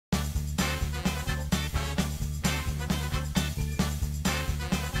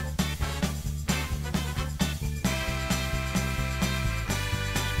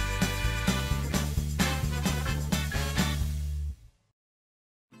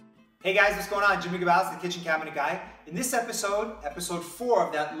Hey guys, what's going on? Jimmy Gabals, the Kitchen Cabinet Guy. In this episode 4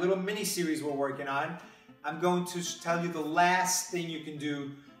 of that little mini series we're working on, I'm going to tell you the last thing you can do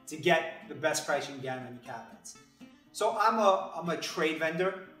to get the best price you can get on your cabinets. So I'm a trade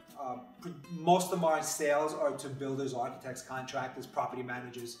vendor. Most of my sales are to builders, architects, contractors, property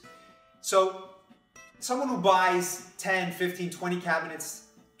managers. So someone who buys 10, 15, 20 cabinets,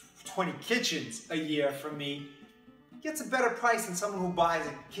 20 kitchens a year from me gets a better price than someone who buys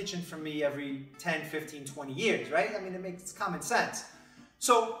a kitchen from me every 10, 15, 20 years, right? I mean, it makes common sense.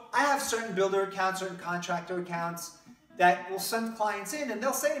 So I have certain builder accounts, certain contractor accounts that will send clients in and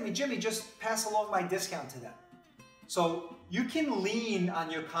they'll say to me, Jimmy, just pass along my discount to them. So you can lean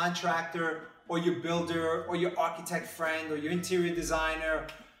on your contractor or your builder or your architect friend or your interior designer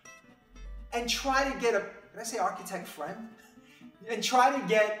and try to get did I say architect friend? And try to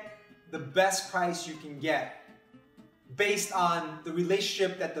get the best price you can get based on the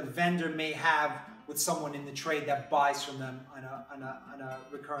relationship that the vendor may have with someone in the trade that buys from them on a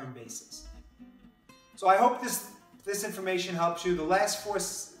recurring basis. So I hope this information helps you. The last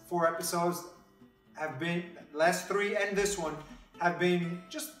four episodes have been, the last 3 and this one have been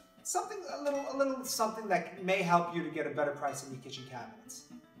just something, a little something that may help you to get a better price in your kitchen cabinets.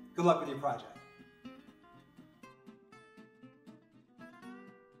 Good luck with your project.